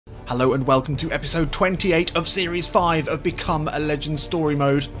Hello and welcome to episode 28 of series 5 of Become a Legend story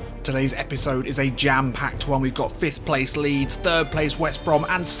mode. Today's episode is a jam-packed one. We've got 5th place Leeds, 3rd place West Brom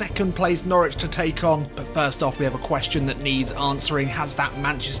and 2nd place Norwich to take on. But first off, we have a question that needs answering. Has that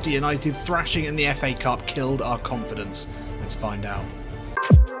Manchester United thrashing in the FA Cup killed our confidence? Let's find out.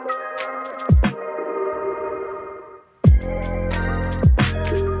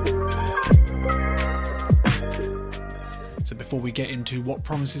 So before we get into what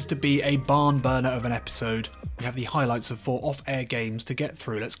promises to be a barn burner of an episode, we have the highlights of 4 off-air games to get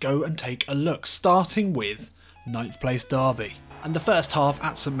through. Let's go and take a look, starting with 9th place Derby. And the first half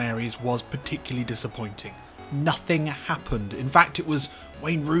at St Mary's was particularly disappointing. Nothing happened. In fact, it was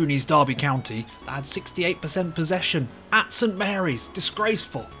Wayne Rooney's Derby County that had 68% possession at St Mary's.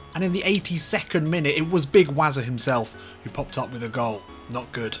 Disgraceful. And in the 82nd minute, it was Big Wazza himself who popped up with a goal. Not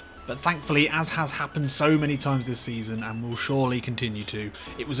good. But thankfully, as has happened so many times this season and will surely continue to,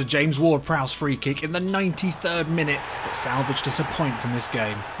 it was a James Ward-Prowse free kick in the 93rd minute that salvaged us a point from this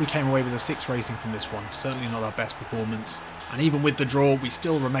game. We came away with a 6 rating from this one, certainly not our best performance. And even with the draw, we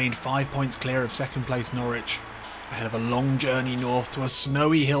still remained 5 points clear of 2nd place Norwich, ahead of a long journey north to a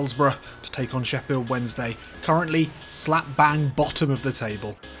snowy Hillsborough to take on Sheffield Wednesday, currently slap bang bottom of the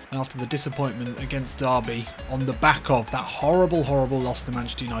table. And after the disappointment against Derby, on the back of that horrible loss to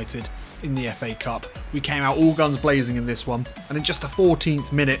Manchester United in the FA Cup, we came out all guns blazing in this one, and in just the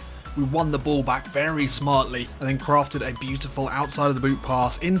 14th minute we won the ball back very smartly and then crafted a beautiful outside of the boot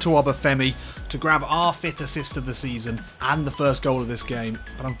pass into Obafemi to grab our 5th assist of the season and the first goal of this game.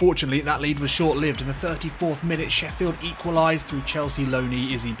 But unfortunately that lead was short-lived. In the 34th minute Sheffield equalised through Chelsea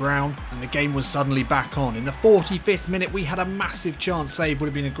loanee Izzy Brown and the game was suddenly back on. In the 45th minute we had a massive chance, save would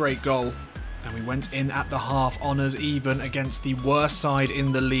have been a great goal. And we went in at the half honours even against the worst side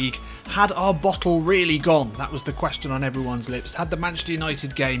in the league. Had our bottle really gone? That was the question on everyone's lips. Had the Manchester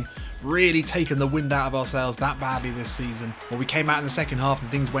United game really taken the wind out of our sails that badly this season? Well, we came out in the second half and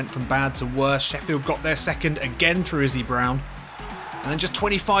things went from bad to worse. Sheffield got their second again through Izzy Brown. And then just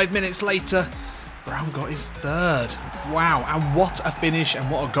 25 minutes later, Brown got his 3rd. Wow, and what a finish and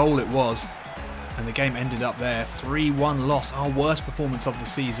what a goal it was. And the game ended up there, 3-1 loss, our worst performance of the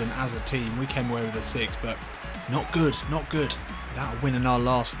season as a team. We came away with a 6, but not good, not good. Without a win in our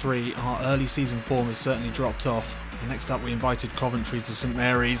last 3, our early season form has certainly dropped off. And next up we invited Coventry to St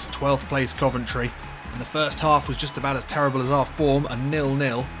Mary's, 12th place Coventry. And the first half was just about as terrible as our form, a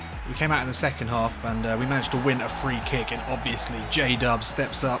 0-0. We came out in the second half and we managed to win a free kick, and obviously J-Dub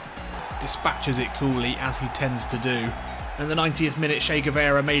steps up, dispatches it coolly as he tends to do. In the 90th minute, Che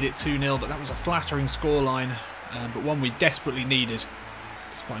Guevara made it 2-0, but that was a flattering scoreline, but one we desperately needed,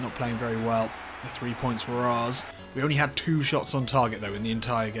 despite not playing very well. The 3 points were ours. We only had 2 shots on target, though, in the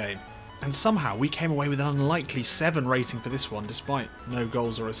entire game. And somehow we came away with an unlikely 7 rating for this one, despite no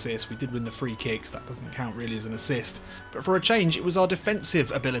goals or assists. We did win the free kicks, that doesn't count really as an assist. But for a change, it was our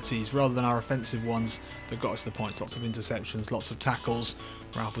defensive abilities rather than our offensive ones that got us the points. Lots of interceptions, lots of tackles.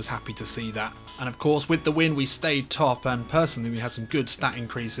 Ralph was happy to see that. And of course, with the win, we stayed top, and personally we had some good stat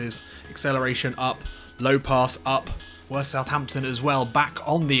increases. Acceleration up, low pass up. Were Southampton as well back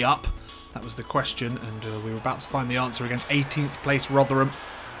on the up? That was the question, and we were about to find the answer against 18th place Rotherham.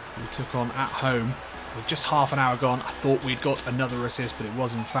 We took on at home. With just half an hour gone, I thought we'd got another assist, but it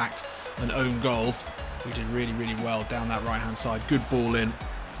was in fact an own goal. We did really well down that right hand side. Good ball in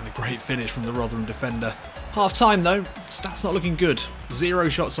and a great finish from the Rotherham defender. Half time though, stats not looking good. 0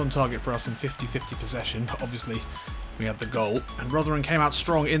 shots on target for us and 50-50 possession, but obviously we had the goal. And Rotherham came out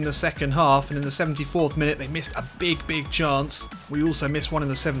strong in the second half, and in the 74th minute they missed a big chance. We also missed one in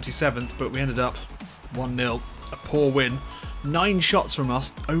the 77th, but we ended up 1-0. A poor win. 9 shots from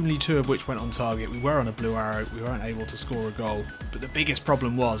us, only 2 of which went on target. We were on a blue arrow, we weren't able to score a goal. But the biggest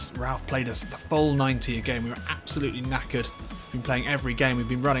problem was, Ralph played us the full 90 a game. We were absolutely knackered. We've been playing every game, we've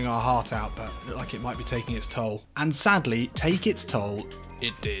been running our heart out, but it looked like it might be taking its toll. And sadly, take its toll,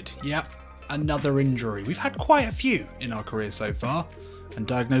 it did. Yep, another injury. We've had quite a few in our career so far. And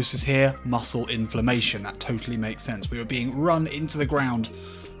diagnosis here, muscle inflammation. That totally makes sense. We were being run into the ground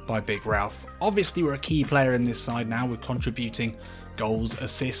by Big Ralph. Obviously we're a key player in this side now, we're contributing goals,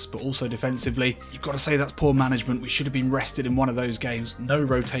 assists, but also defensively. You've got to say that's poor management. We should have been rested in one of those games. No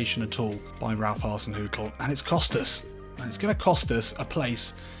rotation at all by Ralph Hasenhüttl, and it's cost us. And it's going to cost us a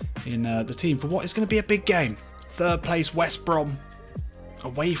place in the team for what is going to be a big game. 3rd place West Brom,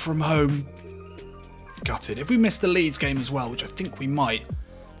 away from home. Gutted. If we miss the Leeds game as well, which I think we might,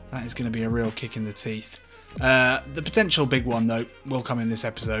 that is going to be a real kick in the teeth. The potential big one though will come in this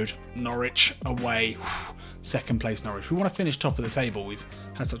episode. Norwich away. 2nd place Norwich. We want to finish top of the table. We've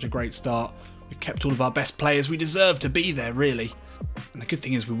had such a great start. We've kept all of our best players. We deserve to be there really. And the good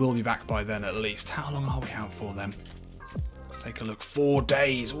thing is we will be back by then at least. How long are we out for then? Let's take a look. 4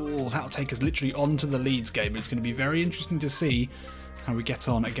 days. Oh, that'll take us literally onto the Leeds game. It's going to be very interesting to see how we get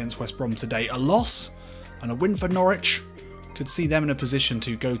on against West Brom today. A loss and a win for Norwich could see them in a position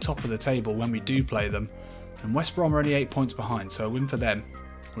to go top of the table when we do play them. And West Brom are only 8 points behind, so a win for them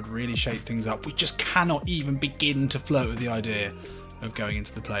would really shake things up. We just cannot even begin to flirt with the idea of going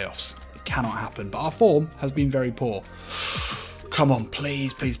into the playoffs. It cannot happen, but our form has been very poor. Come on,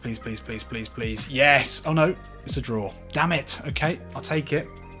 please, please, please, please, please, please, please. Yes! Oh no, it's a draw. Damn it. Okay, I'll take it.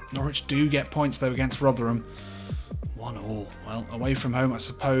 Norwich do get points though against Rotherham. 1-1. Well, away from home, I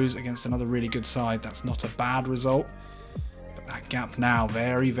suppose, against another really good side. That's not a bad result. But that gap now,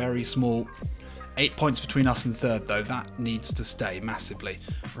 very, very small. 8 points between us and third, though. That needs to stay massively.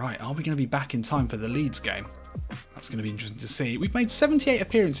 Right, are we going to be back in time for the Leeds game? That's going to be interesting to see. We've made 78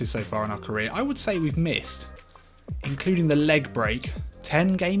 appearances so far in our career. I would say we've missed, including the leg break,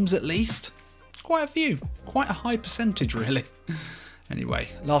 10 games at least. Quite a few. Quite a high percentage, really. Anyway,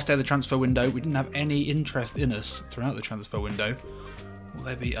 last day of the transfer window. We didn't have any interest in us throughout the transfer window. Will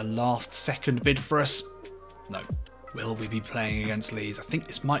there be a last second bid for us? No. Will we be playing against Leeds? I think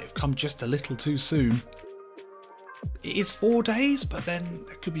this might have come just a little too soon. It is 4 days, but then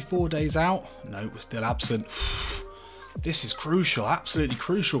there could be 4 days out. No, we're still absent. This is crucial, absolutely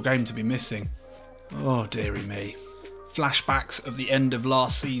crucial game to be missing. Oh, dearie me. Flashbacks of the end of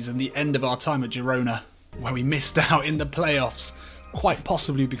last season, the end of our time at Girona, where we missed out in the playoffs. Quite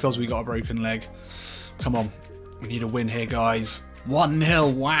possibly because we got a broken leg. Come on, we need a win here, guys.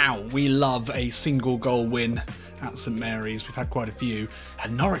 1-0, wow, we love a single goal win at St Mary's. We've had quite a few.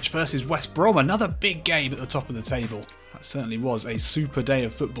 And Norwich versus West Brom, another big game at the top of the table. That certainly was a super day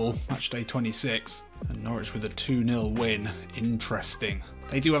of football, match day 26. And Norwich with a 2-0 win. Interesting.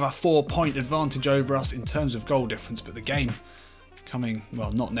 They do have a 4-point advantage over us in terms of goal difference, but the game coming,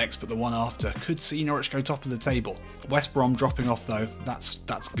 well, not next, but the one after, could see Norwich go top of the table. West Brom dropping off, though.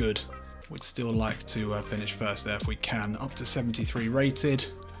 That's good. We'd still like to finish first there if we can. Up to 73 rated.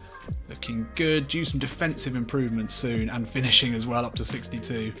 Looking good. Due some defensive improvements soon, and finishing as well, up to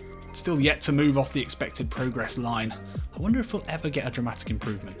 62. Still yet to move off the expected progress line. I wonder if we'll ever get a dramatic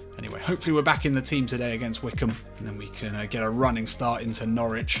improvement. Anyway, hopefully we're back in the team today against Wycombe, and then we can get a running start into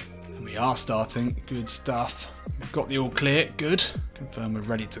Norwich. And we are starting. Good stuff. We've got the all clear. Good. Confirm we're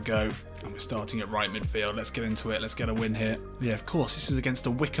ready to go. And we're starting at right midfield. Let's get into it. Let's get a win here. Yeah, of course, this is against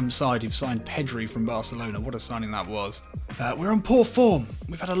a Wycombe side who've signed Pedri from Barcelona. What a signing that was. We're on poor form.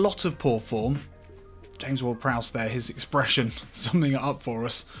 We've had a lot of poor form. James Ward-Prowse there, his expression summing it up for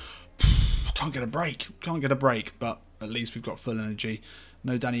us. Can't get a break. Can't get a break, but at least we've got full energy.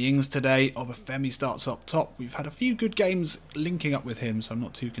 No Danny Ings today. Obafemi starts up top. We've had a few good games linking up with him, so I'm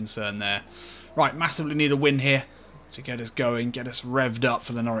not too concerned there. Right, massively need a win here to get us going, get us revved up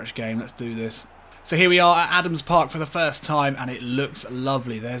for the Norwich game. Let's do this. So here we are at Adams Park for the first time, and it looks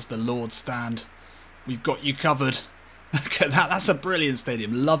lovely. There's the Lord's stand. We've got you covered. Look at that. That's a brilliant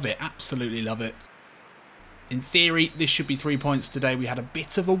stadium. Love it. Absolutely love it. In theory, this should be 3 points today. We had a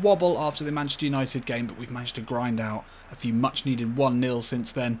bit of a wobble after the Manchester United game, but we've managed to grind out a few much-needed 1-0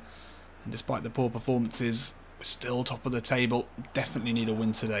 since then. And despite the poor performances, we're still top of the table. Definitely need a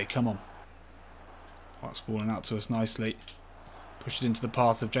win today. Come on. Oh, it's falling out to us nicely. Push it into the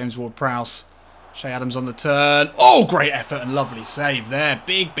path of James Ward-Prowse. Shea Adams on the turn. Oh, great effort and lovely save there.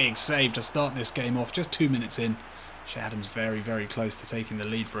 Big, big save to start this game off. Just 2 minutes in. Shea Adams very, very close to taking the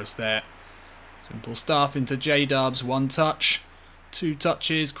lead for us there. Simple stuff into J-Dubs. 1 touch. 2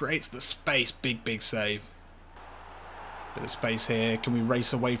 touches. Creates the space. Big, big save. Bit of space here. Can we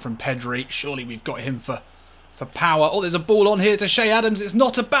race away from Pedri? Surely we've got him for power. Oh, there's a ball on here to Shea Adams. It's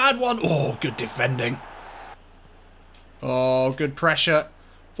not a bad one. Oh, good defending. Oh, good pressure.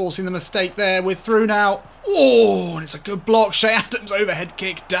 Forcing the mistake there. We're through now. Oh, and it's a good block. Shea Adams overhead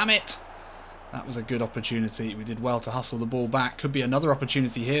kick. Damn it. That was a good opportunity. We did well to hustle the ball back. Could be another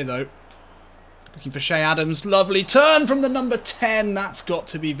opportunity here, though. Looking for Shea Adams. Lovely turn from the number 10. That's got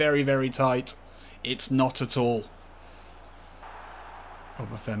to be very, very tight. It's not at all.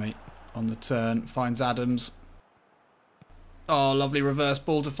 Obafemi on the turn. Finds Adams. Oh, lovely reverse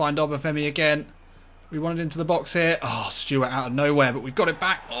ball to find Obafemi again. We want it into the box here. Oh, Stewart out of nowhere, but we've got it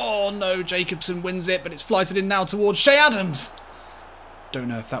back. Oh, no. Jacobson wins it, but it's flighted in now towards Shea Adams. Don't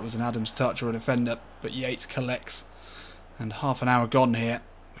know if that was an Adams touch or a defender, but Yates collects. And half an hour gone here.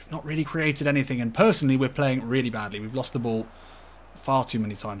 We've not really created anything, and personally, we're playing really badly. We've lost the ball far too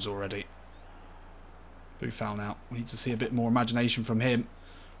many times already. Buffal now. We need to see a bit more imagination from him.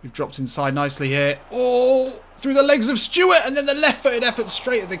 We've dropped inside nicely here. Oh, through the legs of Stewart, and then the left-footed effort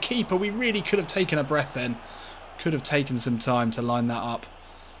straight at the keeper. We really could have taken a breath then. Could have taken some time to line that up.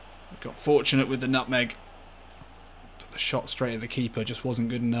 We got fortunate with the nutmeg. But the shot straight at the keeper just wasn't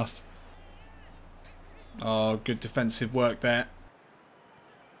good enough. Oh, good defensive work there.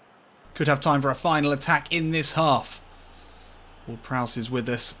 Could have time for a final attack in this half. Ward-Prowse is with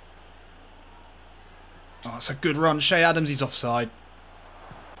us. Oh, it's a good run. Shea Adams, he's offside.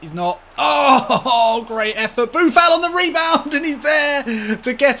 He's not. Oh, great effort. Boufal on the rebound, and he's there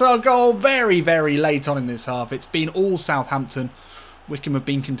to get our goal very, very late on in this half. It's been all Southampton. Wycombe have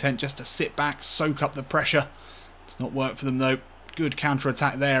been content just to sit back, soak up the pressure. It's not worked for them, though. Good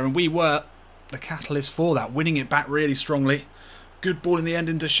counter-attack there, and we were the catalyst for that, winning it back really strongly. Good ball in the end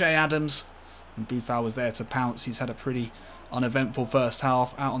into Shea Adams. And Boufal was there to pounce. He's had a pretty uneventful first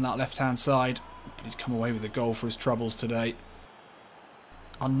half out on that left-hand side. But he's come away with a goal for his troubles today.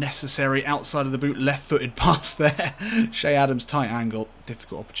 Unnecessary outside of the boot left-footed pass there. Shea Adams tight angle.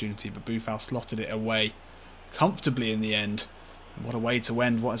 Difficult opportunity, but Boufal slotted it away comfortably in the end. And what a way to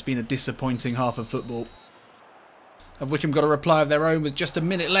end what has been a disappointing half of football. Have Wycombe got a reply of their own with just a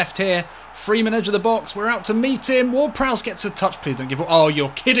minute left here? Freeman edge of the box. We're out to meet him. Ward-Prowse gets a touch. Please don't give up. Oh, you're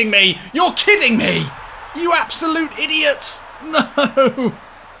kidding me. You're kidding me. You absolute idiots. No.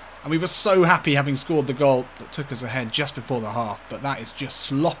 And we were so happy having scored the goal that took us ahead just before the half. But that is just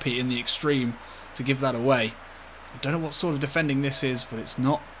sloppy in the extreme to give that away. I don't know what sort of defending this is, but it's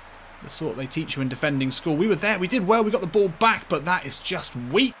not the sort they teach you in defending school. We were there. We did well. We got the ball back, but that is just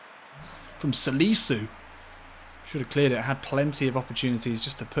weak from Salisu. Should have cleared it. Had plenty of opportunities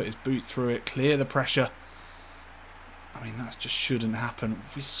just to put his boot through it, clear the pressure. I mean, that just shouldn't happen.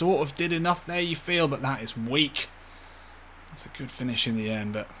 We sort of did enough there, you feel, but that is weak. It's a good finish in the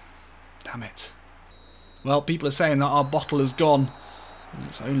end, but damn it. Well, people are saying that our bottle has gone, and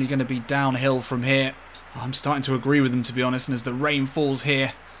it's only going to be downhill from here. I'm starting to agree with them, to be honest, and as the rain falls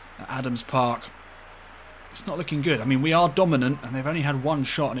here at Adams Park, it's not looking good. I mean, we are dominant, and they've only had one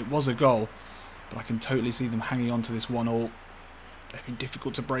shot, and it was a goal. But I can totally see them hanging on to this 1-1. They've been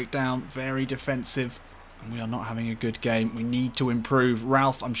difficult to break down, very defensive, and we are not having a good game. We need to improve.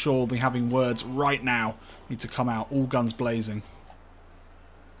 Ralph, I'm sure, will be having words right now. Need to come out, all guns blazing.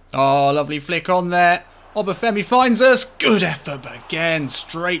 Oh, lovely flick on there. Obafemi finds us. Good effort, but again,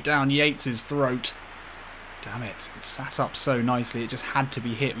 straight down Yates's throat. Damn it, it sat up so nicely, it just had to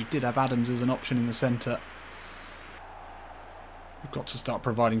be hit. We did have Adams as an option in the centre. We've got to start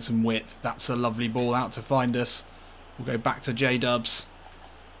providing some width. That's a lovely ball out to find us. We'll go back to J-Dubs.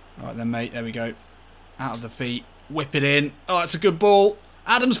 Alright then, mate. There we go. Out of the feet. Whip it in. Oh, it's a good ball.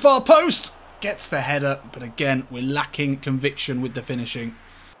 Adams far post. Gets the header. But again, we're lacking conviction with the finishing.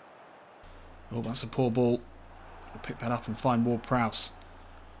 Oh, that's a poor ball. We'll pick that up and find Ward-Prowse.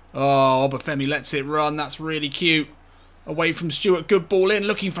 Oh, Obafemi lets it run. That's really cute. Away from Stewart. Good ball in.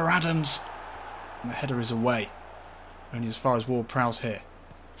 Looking for Adams. And the header is away. Only as far as Ward-Prowse here.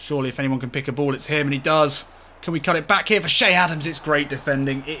 Surely if anyone can pick a ball, it's him, and he does. Can we cut it back here for Shea Adams? It's great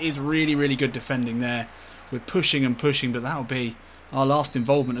defending. It is really, really good defending there. We're pushing and pushing, but that'll be our last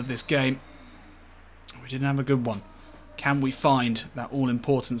involvement of this game. We didn't have a good one. Can we find that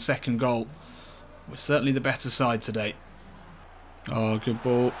all-important second goal? We're certainly the better side today. Oh, good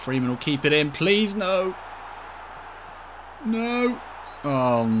ball. Freeman will keep it in. Please, no. No.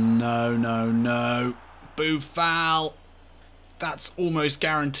 Oh, no, no, no. Boufal. That's almost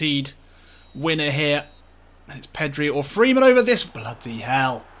guaranteed winner here. And it's Pedri or Freeman over this. Bloody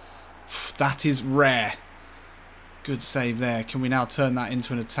hell. That is rare. Good save there. Can we now turn that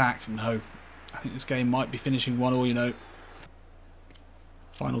into an attack? No. I think this game might be finishing 1-1, you know.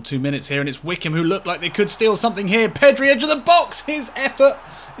 Final 2 minutes here, and it's Wycombe who look like they could steal something here. Pedri, edge of the box. His effort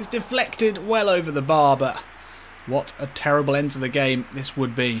is deflected well over the bar, but what a terrible end to the game this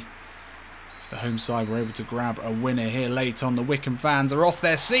would be. If the home side were able to grab a winner here late on, the Wycombe fans are off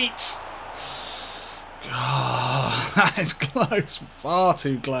their seats. God, that is close. Far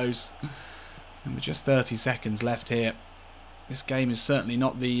too close. And with just 30 seconds left here, this game is certainly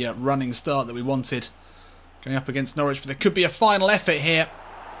not the running start that we wanted. Going up against Norwich, but there could be a final effort here.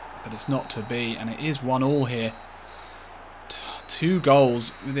 But it's not to be, and it is 1-1 here. 2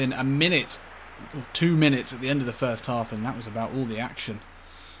 goals within a minute, or 2 minutes at the end of the first half, and that was about all the action.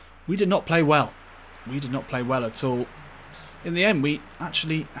 We did not play well. We did not play well at all. In the end, we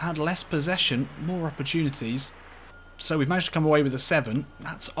actually had less possession, more opportunities. So we've managed to come away with a 7.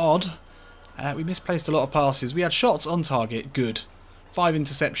 That's odd. We misplaced a lot of passes. We had shots on target, good. 5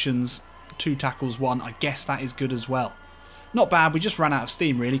 interceptions, 2 tackles, 1. I guess that is good as well. Not bad, we just ran out of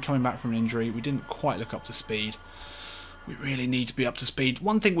steam really, coming back from an injury. We didn't quite look up to speed. We really need to be up to speed.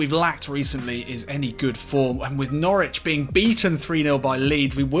 One thing we've lacked recently is any good form, and with Norwich being beaten 3-0 by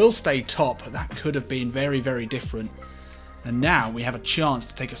Leeds, we will stay top, but that could have been very, very different. And now we have a chance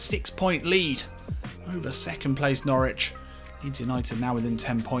to take a 6-point lead over second place Norwich. Leeds United now within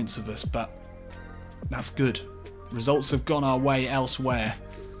 10 points of us, but that's good. Results have gone our way elsewhere.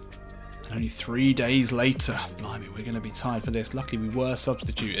 And only 3 days later, blimey, we're going to be tired for this. Luckily we were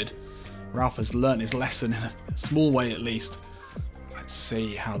substituted. Ralph has learnt his lesson in a small way at least. Let's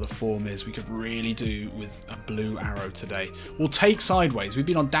see how the form is. We could really do with a blue arrow today. We'll take sideways. We've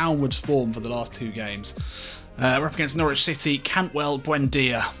been on downwards form for the last 2 games. We're up against Norwich City, Cantwell,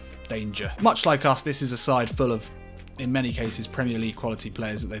 Buendia. Danger. Much like us, this is a side full of, in many cases, Premier League quality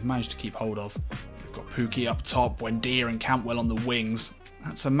players that they've managed to keep hold of. We've got Pookie up top, Buendia and Cantwell on the wings.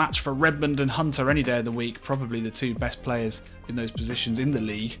 That's a match for Redmond and Hunter any day of the week. Probably the 2 best players in those positions in the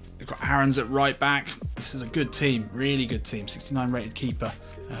league. They've got Aarons at right back. This is a good team, really good team. 69 rated keeper.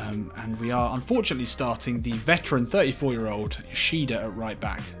 And we are unfortunately starting the veteran 34-year-old Ishida at right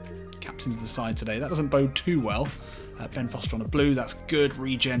back. Captain's the side today. That doesn't bode too well. Ben Foster on a blue, that's good.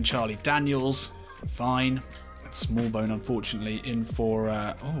 Regen Charlie Daniels, fine. And Smallbone unfortunately in for...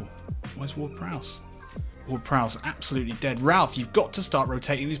 oh, where's Ward-Prowse? Ward-Prowse absolutely dead. Ralph, you've got to start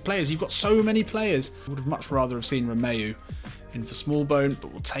rotating these players. You've got so many players. I would have much rather have seen Romeu in for Smallbone,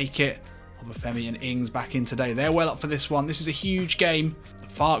 but we'll take it. Obafemi and Ings back in today. They're well up for this one. This is a huge game.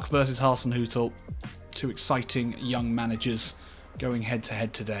 Fark versus Hasenhüttl. 2 exciting young managers going head to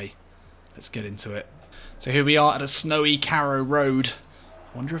head today. Let's get into it. So here we are at a snowy Carrow Road.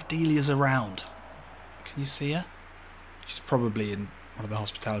 I wonder if Delia's around. Can you see her? She's probably in one of the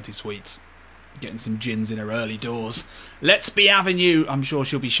hospitality suites, getting some gins in her early doors. Let's be Avenue, I'm sure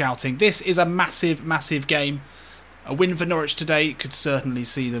she'll be shouting. This is a massive, massive game. A win for Norwich today could certainly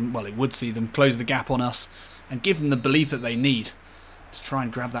see them, well, it would see them close the gap on us and give them the belief that they need to try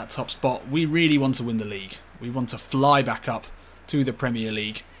and grab that top spot. We really want to win the league. We want to fly back up to the Premier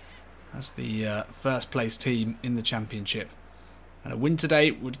League as the first place team in the Championship. And a win today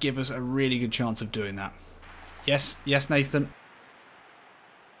would give us a really good chance of doing that. Yes, yes, Nathan.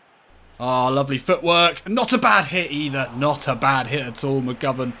 Oh, lovely footwork. Not a bad hit either. Not a bad hit at all.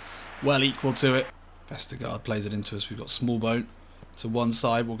 McGovern well equal to it. Vestergaard plays it into us. We've got Smallbone to one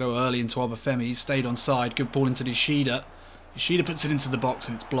side. We'll go early into Obafemi. He's stayed on side. Good ball into Ishida. Ishida puts it into the box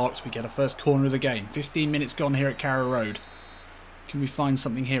and it's blocked. We get a first corner of the game. 15 minutes gone here at Carrow Road. Can we find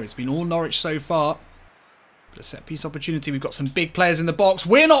something here? It's been all Norwich so far. But a set piece opportunity. We've got some big players in the box.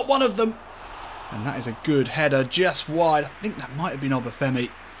 We're not one of them. And that is a good header just wide. I think that might have been Obafemi.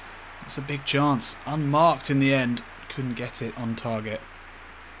 That's a big chance. Unmarked in the end. Couldn't get it on target.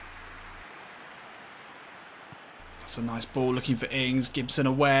 That's a nice ball. Looking for Ings. Gibson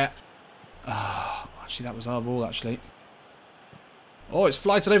aware. Ah, actually that was our ball actually. Oh, it's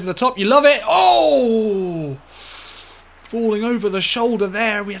flighted over the top. You love it. Oh! Falling over the shoulder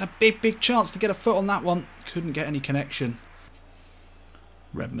there. We had a big, big chance to get a foot on that one. Couldn't get any connection.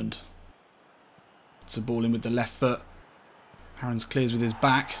 Redmond. It's a ball in with the left foot. Aarons clears with his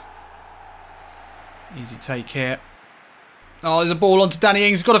back. Easy take here. Oh, there's a ball onto Danny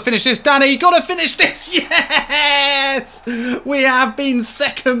Ings. Got to finish this. Danny, got to finish this. Yes! We have been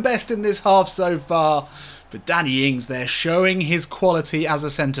second best in this half so far. But Danny Ings there showing his quality as a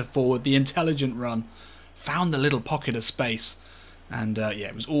centre forward. The intelligent run. Found the little pocket of space. And yeah,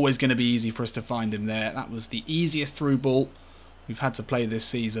 it was always going to be easy for us to find him there. That was the easiest through ball we've had to play this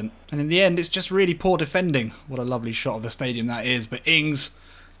season. And in the end, it's just really poor defending. What a lovely shot of the stadium that is. But Ings,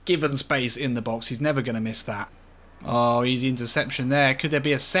 given space in the box, he's never going to miss that. Oh, easy interception there. Could there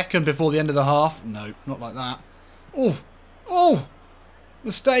be a second before the end of the half? No, not like that. Oh, oh,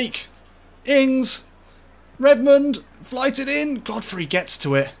 mistake. Ings, Redmond, flighted in. Godfrey gets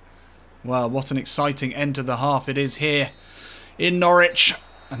to it. Well, what an exciting end to the half it is here in Norwich.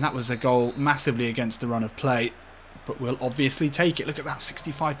 And that was a goal massively against the run of play. But we'll obviously take it. Look at that,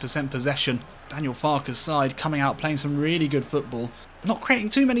 65% possession. Daniel Farker's side coming out playing some really good football. Not creating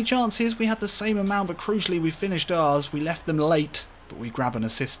too many chances. We had the same amount, but crucially we finished ours. We left them late, but we grab an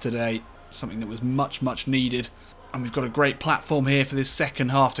assist today. Something that was much, much needed. And we've got a great platform here for this second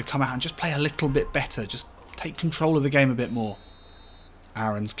half to come out and just play a little bit better. Just take control of the game a bit more.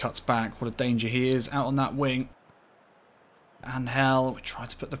 Aarons cuts back. What a danger he is out on that wing. Angel, we tried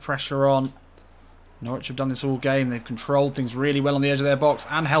to put the pressure on. Norwich have done this all game. They've controlled things really well on the edge of their box.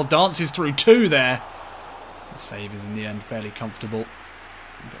 Angel dances through 2 there. The save is in the end fairly comfortable.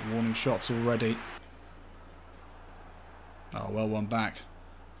 Got warning shots already. Oh, well won back.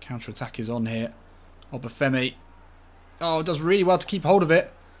 Counter-attack is on here. Obafemi. Oh, it does really well to keep hold of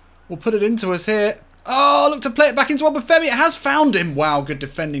it. We'll put it into us here. Oh, look to play it back into Obafemi. It has found him. Wow, good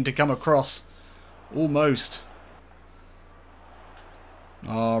defending to come across. Almost.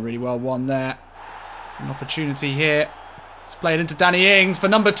 Oh, really well won there. An opportunity here. Let's play it into Danny Ings for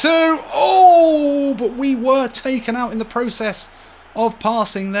number 2. Oh, but we were taken out in the process of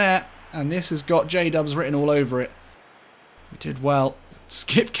passing there. And this has got J-Dubs written all over it. We did well.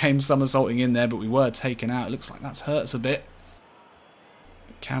 Skip came somersaulting in there, but we were taken out. It looks like that's hurt us a bit.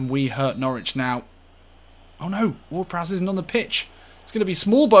 But can we hurt Norwich now? Oh no, Ward-Prowse isn't on the pitch. It's going to be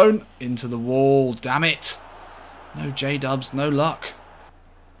Smallbone into the wall. Damn it. No J-Dubs, no luck.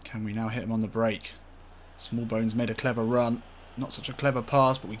 Can we now hit him on the break? Smallbone's made a clever run. Not such a clever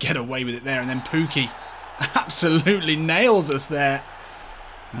pass, but we get away with it there. And then Pookie absolutely nails us there.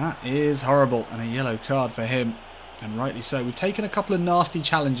 That is horrible. And a yellow card for him. And rightly so. We've taken a couple of nasty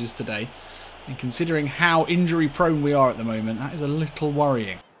challenges today. And considering how injury prone we are at the moment, that is a little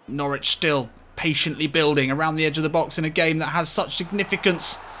worrying. Norwich still patiently building around the edge of the box in a game that has such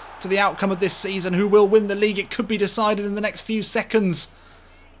significance to the outcome of this season. Who will win the league? It could be decided in the next few seconds.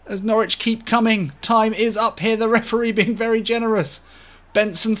 As Norwich keep coming. Time is up here. The referee being very generous.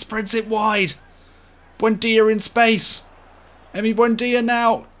 Benson spreads it wide. Buendia in space. Emi Buendia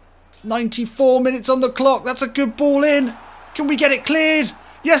now. 94 minutes on the clock. That's a good ball in. Can we get it cleared?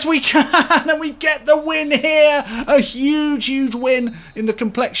 Yes, we can. And we get the win here. A huge, huge win in the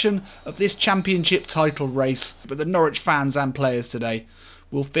complexion of this championship title race. But the Norwich fans and players today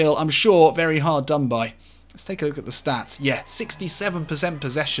will feel, I'm sure, very hard done by. Let's take a look at the stats. Yeah, 67%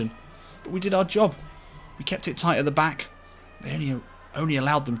 possession. But we did our job. We kept it tight at the back. They only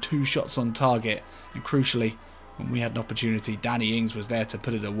allowed them 2 shots on target. And crucially, when we had an opportunity, Danny Ings was there to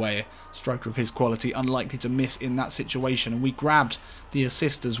put it away. A striker of his quality, unlikely to miss in that situation. And we grabbed the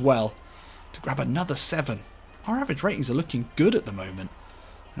assist as well to grab another 7. Our average ratings are looking good at the moment.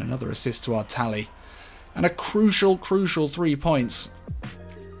 And another assist to our tally. And a crucial, crucial 3 points.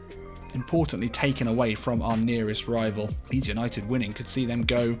 Importantly taken away from our nearest rival. Leeds United winning could see them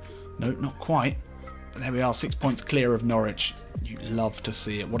go, no, not quite, but there we are, 6 points clear of Norwich. You love to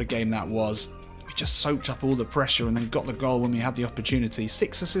see it. What a game that was. We just soaked up all the pressure and then got the goal when we had the opportunity.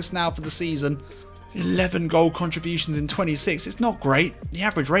 6 assists now for the season, 11 goal contributions in 26. It's not great. The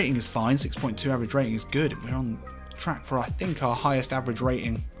average rating is fine. 6.2 average rating is good. We're on track for, I think, our highest average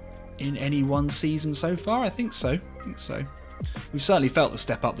rating in any one season so far. I think so. We've certainly felt the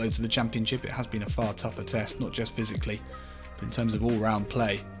step up though to the Championship. It has been a far tougher test, not just physically, but in terms of all-round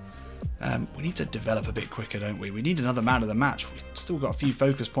play. We need to develop a bit quicker, don't we? We need another man of the match. We've still got a few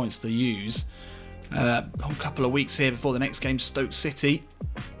focus points to use. Long couple of weeks here before the next game, Stoke City.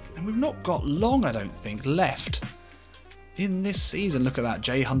 And we've not got long, I don't think, left in this season. Look at that.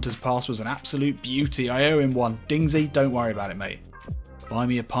 Jay Hunter's pass was an absolute beauty. I owe him one. Dingsy, don't worry about it, mate. Buy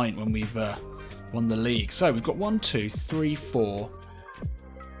me a pint when we've won the league. So we've got 1, 2, 3, 4,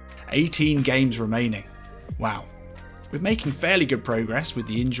 18 games remaining. Wow. We're making fairly good progress with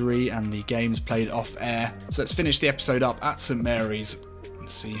the injury and the games played off air. So let's finish the episode up at St Mary's and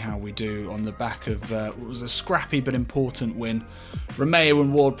see how we do on the back of what was a scrappy but important win. Romeo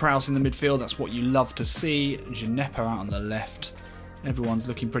and Ward-Prowse in the midfield, that's what you love to see. Gineppo out on the left. Everyone's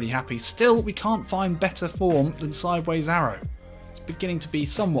looking pretty happy. Still, we can't find better form than Sideways Arrow. It's beginning to be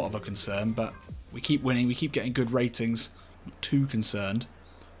somewhat of a concern, but we keep winning, we keep getting good ratings. Not too concerned.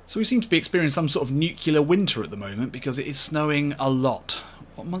 So we seem to be experiencing some sort of nuclear winter at the moment because it is snowing a lot.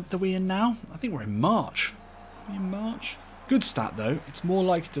 What month are we in now? I think we're in March. Are we in March? Good stat though, it's more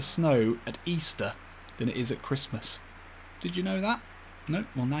likely to snow at Easter than it is at Christmas. Did you know that? No?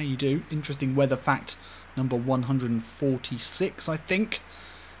 Well, now you do. Interesting weather fact number 146, I think.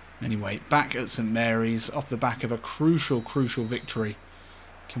 Anyway, back at St Mary's off the back of a crucial victory.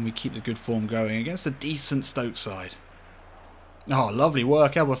 Can we keep the good form going against a decent Stoke side? Oh, lovely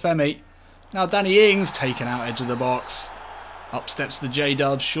work, Obafemi. Now Danny Ings taken out edge of the box. Up steps the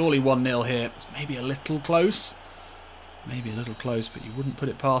J-Dubs. Surely 1-0 here. Maybe a little close. Maybe a little close, but you wouldn't put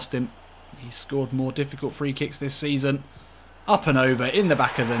it past him. He's scored more difficult free kicks this season. Up and over, in the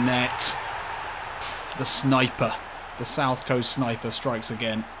back of the net. The sniper. The South Coast sniper strikes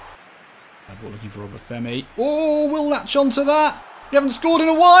again. Ball looking for Obafemi. Oh, we'll latch onto that. You haven't scored in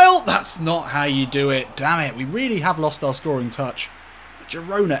a while? That's not how you do it. Damn it, we really have lost our scoring touch.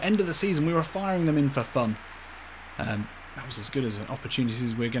 Girona, end of the season, we were firing them in for fun. That was as good as an opportunity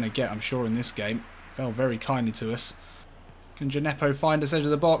as we're going to get, I'm sure, in this game. Fell very kindly to us. Can Gineppo find us edge of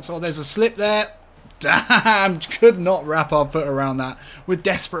the box? Oh, there's a slip there. Damn, could not wrap our foot around that. We're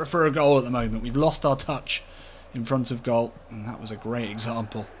desperate for a goal at the moment. We've lost our touch in front of goal, and that was a great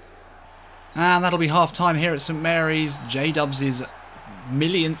example. And that'll be half-time here at St Mary's. J-Dubs is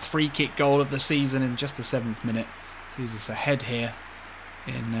millionth free kick goal of the season in just the 7th minute. Sees us ahead here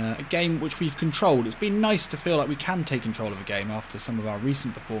in a game which we've controlled. It's been nice to feel like we can take control of a game after some of our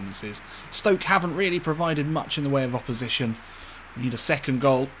recent performances. Stoke haven't really provided much in the way of opposition. We need a second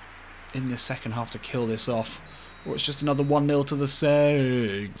goal in this second half to kill this off. Or it's just another 1-0 to the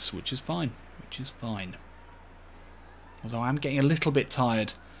Saints, which is fine. Although I'm getting a little bit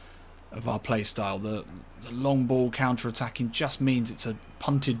tired of our play style. The long ball counter-attacking just means it's a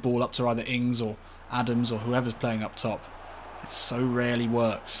punted ball up to either Ings or Adams or whoever's playing up top. It so rarely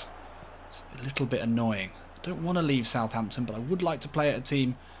works. It's a little bit annoying. I don't want to leave Southampton, but I would like to play at a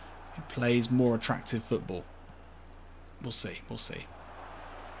team who plays more attractive football. We'll see.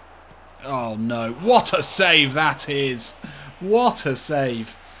 Oh no, what a save that is! What a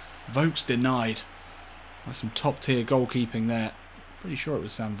save! Vokes denied. That's some top tier goalkeeping there. Pretty sure it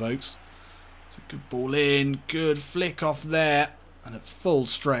was Sam Vokes. It's a good ball in, good flick off there, and at full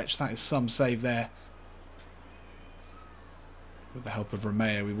stretch. That is some save there. With the help of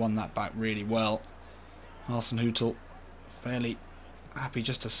Romeo, we won that back really well. Hasenhüttl fairly happy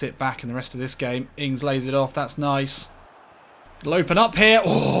just to sit back in the rest of this game. Ings lays it off, that's nice. It'll open up here.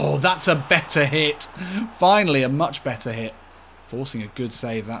 Oh, that's a better hit. Finally, a much better hit. Forcing a good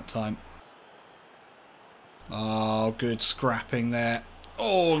save that time. Oh, good scrapping there.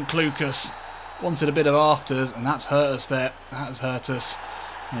 Oh, and Klukas wanted a bit of afters, and that's hurt us there. That has hurt us.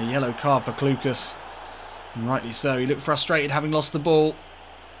 And a yellow card for Klukas. And rightly so. He looked frustrated having lost the ball.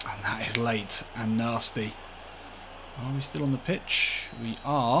 And that is late and nasty. Are we still on the pitch? We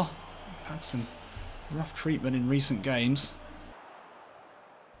are. We've had some rough treatment in recent games.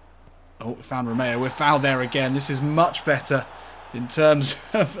 Oh, we found Romeo. We're fouled there again. This is much better in terms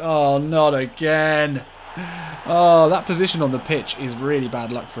of... Oh, not again. Oh, that position on the pitch is really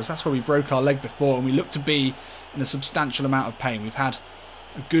bad luck for us. That's where we broke our leg before, and we look to be in a substantial amount of pain. We've had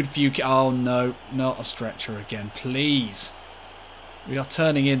a good few... Oh, no. Not a stretcher again. Please. We are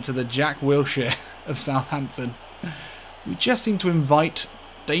turning into the Jack Wilshere of Southampton. We just seem to invite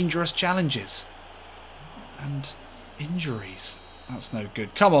dangerous challenges. And injuries. That's no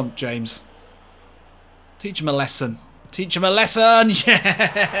good. Come on, James. Teach him a lesson. Teach him a lesson!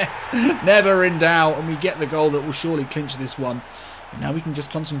 Yes! Never in doubt. And we get the goal that will surely clinch this one. And now we can just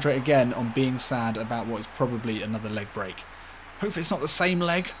concentrate again on being sad about what is probably another leg break. Hopefully it's not the same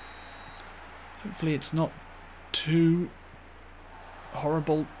leg. Hopefully it's not too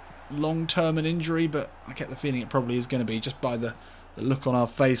horrible long-term an injury, but I get the feeling it probably is going to be just by the look on our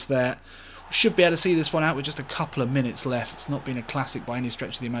face there. We should be able to see this one out with just a couple of minutes left. It's not been a classic by any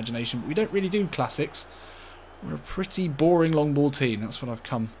stretch of the imagination, but we don't really do classics. We're a pretty boring long ball team. That's what I've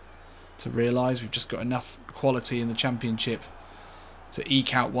come to realise. We've just got enough quality in the Championship to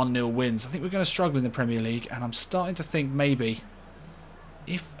eke out 1-0 wins. I think we're going to struggle in the Premier League, and I'm starting to think maybe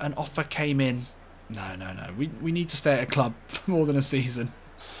if an offer came in... No. We need to stay at a club for more than a season.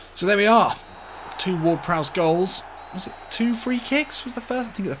 So there we are. 2 Ward-Prowse goals. Was it 2 free kicks? Was the first?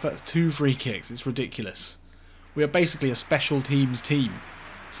 I think the first 2 free kicks. It's ridiculous. We are basically a special teams team.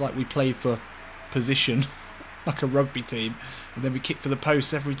 It's like we play for position, like a rugby team, and then we kick for the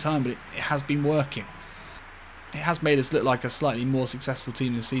posts every time, but it has been working. It has made us look like a slightly more successful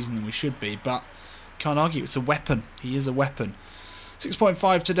team this season than we should be, but can't argue. It's a weapon. He is a weapon.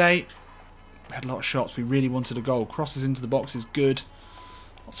 6.5 today. We had a lot of shots. We really wanted a goal. Crosses into the box is good.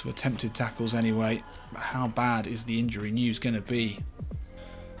 Lots of attempted tackles anyway. But how bad is the injury news going to be?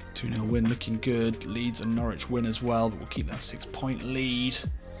 2-0 win looking good. Leeds and Norwich win as well, but we'll keep that 6-point lead.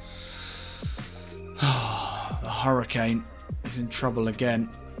 The Hurricane is in trouble again.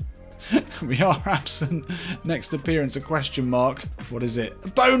 We are absent. Next appearance, a question mark. What is it? A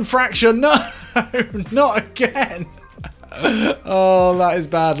bone fracture? No! Not again! Oh, that is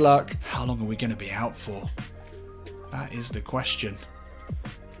bad luck. How long are we going to be out for? That is the question.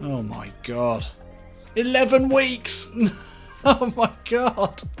 Oh my god. 11 weeks! Oh my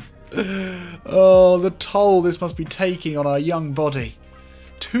god. Oh, the toll this must be taking on our young body.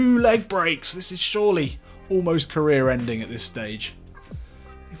 2 leg breaks. This is surely almost career ending at this stage.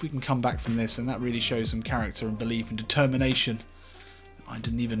 If we can come back from this, and that really shows some character and belief and determination I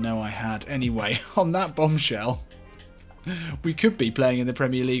didn't even know I had. Anyway, on that bombshell, we could be playing in the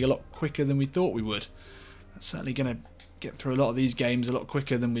Premier League a lot quicker than we thought we would. That's certainly going to get through a lot of these games a lot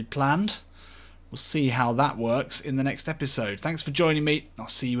quicker than we'd planned. We'll see how that works in the next episode. Thanks for joining me. I'll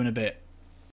see you in a bit.